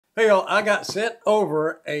Hey y'all, I got sent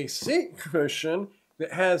over a seat cushion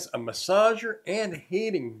that has a massager and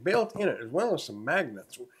heating built in it, as well as some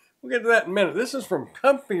magnets. We'll get to that in a minute. This is from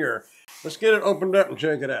COMFIER. Let's get it opened up and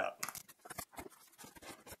check it out.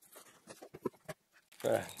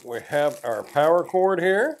 We have our power cord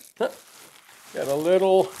here. Got a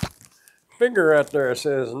little figure right there that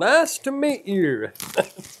says, "Nice to meet you."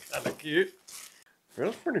 Kind of cute.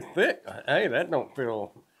 Feels pretty thick. Hey, that don't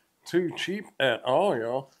feel too cheap at all,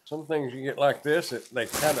 y'all. Some things you get like this, they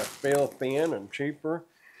kind of feel thin and cheaper.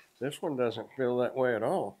 This one doesn't feel that way at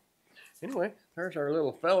all. Anyway, there's our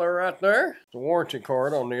little fella right there. The warranty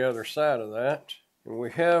card on the other side of that. And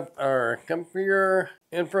we have our COMFIER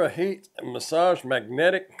Infra Heat Massage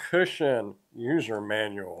Magnetic Cushion User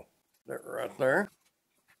Manual. That right there.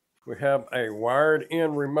 We have a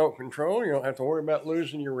wired-in remote control. You don't have to worry about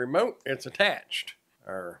losing your remote. It's attached.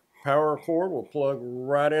 Our power cord will plug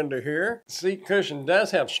right into here. The seat cushion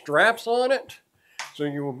does have straps on it, so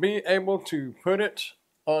you will be able to put it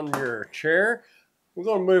on your chair. We're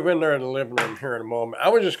going to move in there in the living room here in a moment. I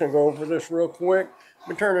was just going to go over this real quick. Let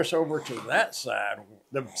me turn this over to that side,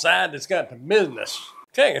 the side that's got the business.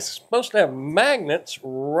 Okay, it's supposed to have magnets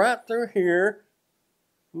right through here,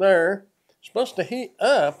 there. It's supposed to heat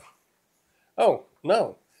up. Oh,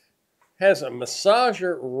 no. Has a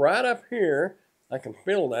massager right up here. I can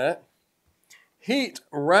feel that. Heat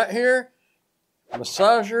right here.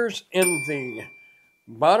 Massagers in the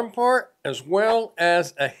bottom part, as well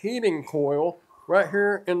as a heating coil right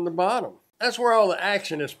here in the bottom. That's where all the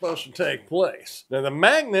action is supposed to take place. Now, the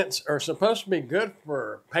magnets are supposed to be good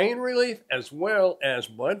for pain relief as well as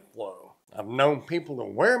blood flow. I've known people to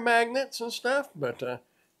wear magnets and stuff, but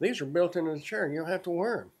these are built into the chair. You don't have to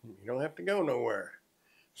wear them. You don't have to go nowhere.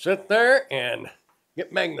 Sit there and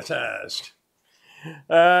get magnetized.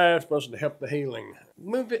 It's supposed to help the healing.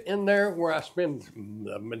 Move it in there where I spend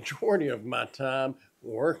the majority of my time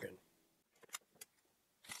working.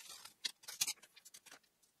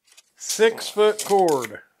 6-foot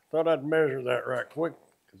cord. Thought I'd measure that right quick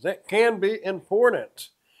because that can be important.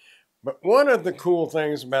 But one of the cool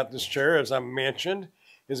things about this chair, as I mentioned,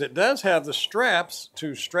 is it does have the straps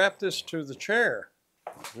to strap this to the chair.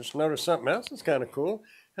 Just noticed something else that's kind of cool.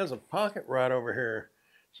 It has a pocket right over here.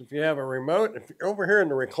 So if you have a remote, if you're over here in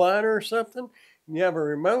the recliner or something, and you have a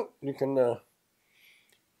remote, you can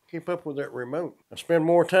keep up with that remote. I spend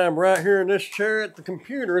more time right here in this chair at the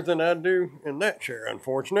computer than I do in that chair,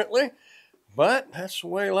 unfortunately. But that's the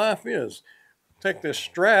way life is. Take this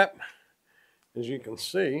strap, as you can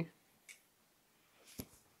see,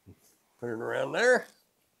 put it around there.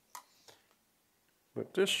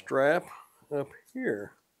 Put this strap up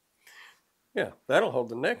here. Yeah, that'll hold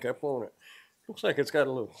the neck up, won't it? Looks like it's got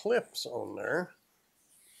a little clips on there.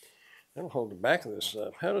 That'll hold the back of this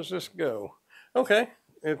up. How does this go? Okay,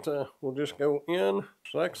 it will just go in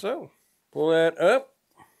just like so. Pull that up.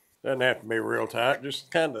 Doesn't have to be real tight. Just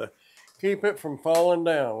kind of keep it from falling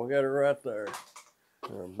down. We got it right there.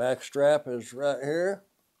 Our back strap is right here.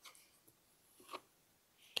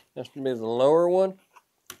 Has to be the lower one.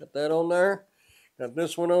 Got that on there. Got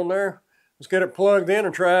this one on there. Let's get it plugged in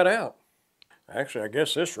and try it out. Actually, I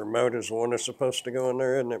guess this remote is the one that's supposed to go in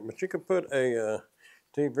there, isn't it? But you could put a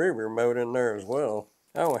TV remote in there as well.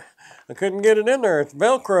 Oh, I couldn't get it in there. It's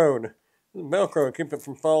Velcroed. It's Velcro to keep it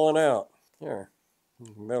from falling out. There.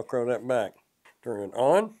 Velcro that back. Turn it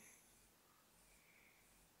on.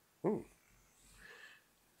 Ooh.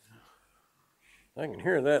 I can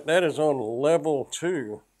hear that. That is on level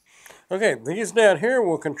 2. Okay, these down here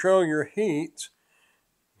will control your heat.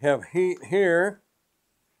 You have heat here.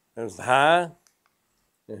 There's high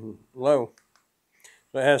and low.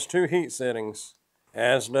 So it has 2 heat settings,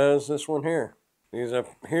 as does this one here. These up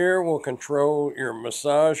here will control your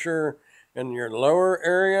massager in your lower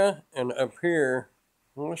area, and up here,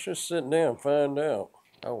 well, let's just sit down and find out.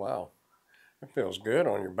 Oh, wow. It feels good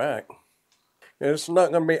on your back. It's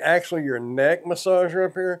not going to be actually your neck massager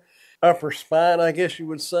up here. Upper spine, I guess you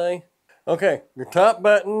would say. Okay, your top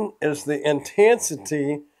button is the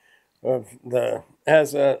intensity of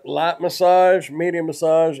has a light massage, medium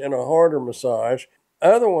massage, and a harder massage.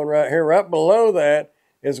 Other one right here, right below that,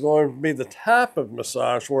 is going to be the type of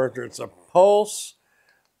massage, whether it's a pulse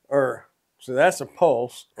or, so that's a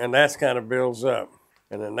pulse, and that's kind of builds up.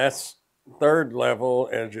 And then that's third level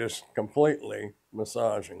is just completely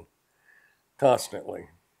massaging, constantly.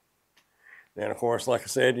 And of course, like I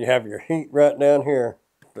said, you have your heat right down here,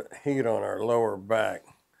 the heat on our lower back.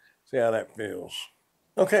 See how that feels.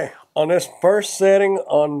 Okay, on this first setting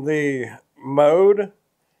on the mode,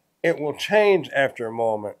 it will change after a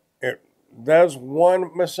moment. It does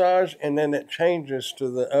one massage and then it changes to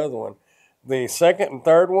the other one. The second and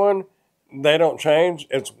third one, they don't change.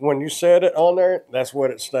 It's when you set it on there, that's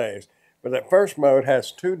what it stays. But that first mode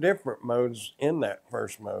has 2 different modes in that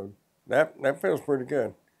first mode. That feels pretty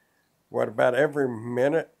good. What, about every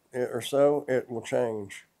minute or so, it will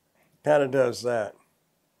change. Kind of does that.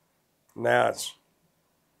 Now it's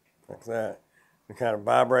like that. It kind of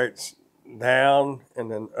vibrates down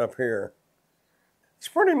and then up here. It's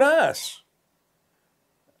pretty nice.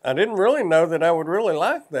 I didn't really know that I would really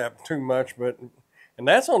like that too much, and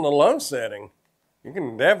that's on the low setting. You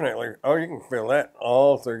can definitely, you can feel that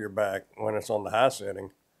all through your back when it's on the high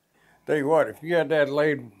setting. Tell you what, if you had that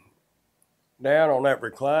laid down on that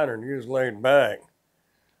recliner and you just laid back,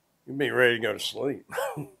 you'd be ready to go to sleep.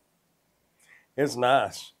 It's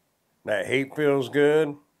nice. That heat feels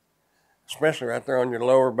good, especially right there on your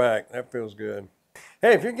lower back. That feels good.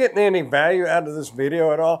 Hey, if you're getting any value out of this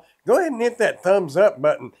video at all, go ahead and hit that thumbs up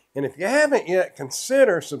button. And if you haven't yet,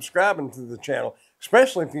 consider subscribing to the channel,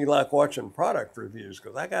 especially if you like watching product reviews,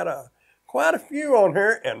 because I got quite a few on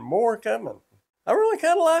here and more coming. I really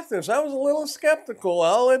kind of like this. I was a little skeptical,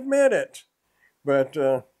 I'll admit it. But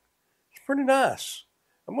it's pretty nice.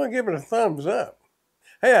 I'm going to give it a thumbs up.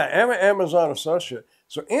 Hey, I am an Amazon associate,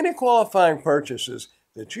 so any qualifying purchases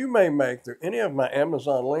that you may make through any of my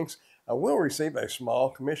Amazon links, I will receive a small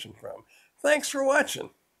commission from. Thanks for watching.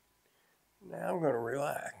 Now I'm going to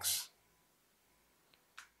relax.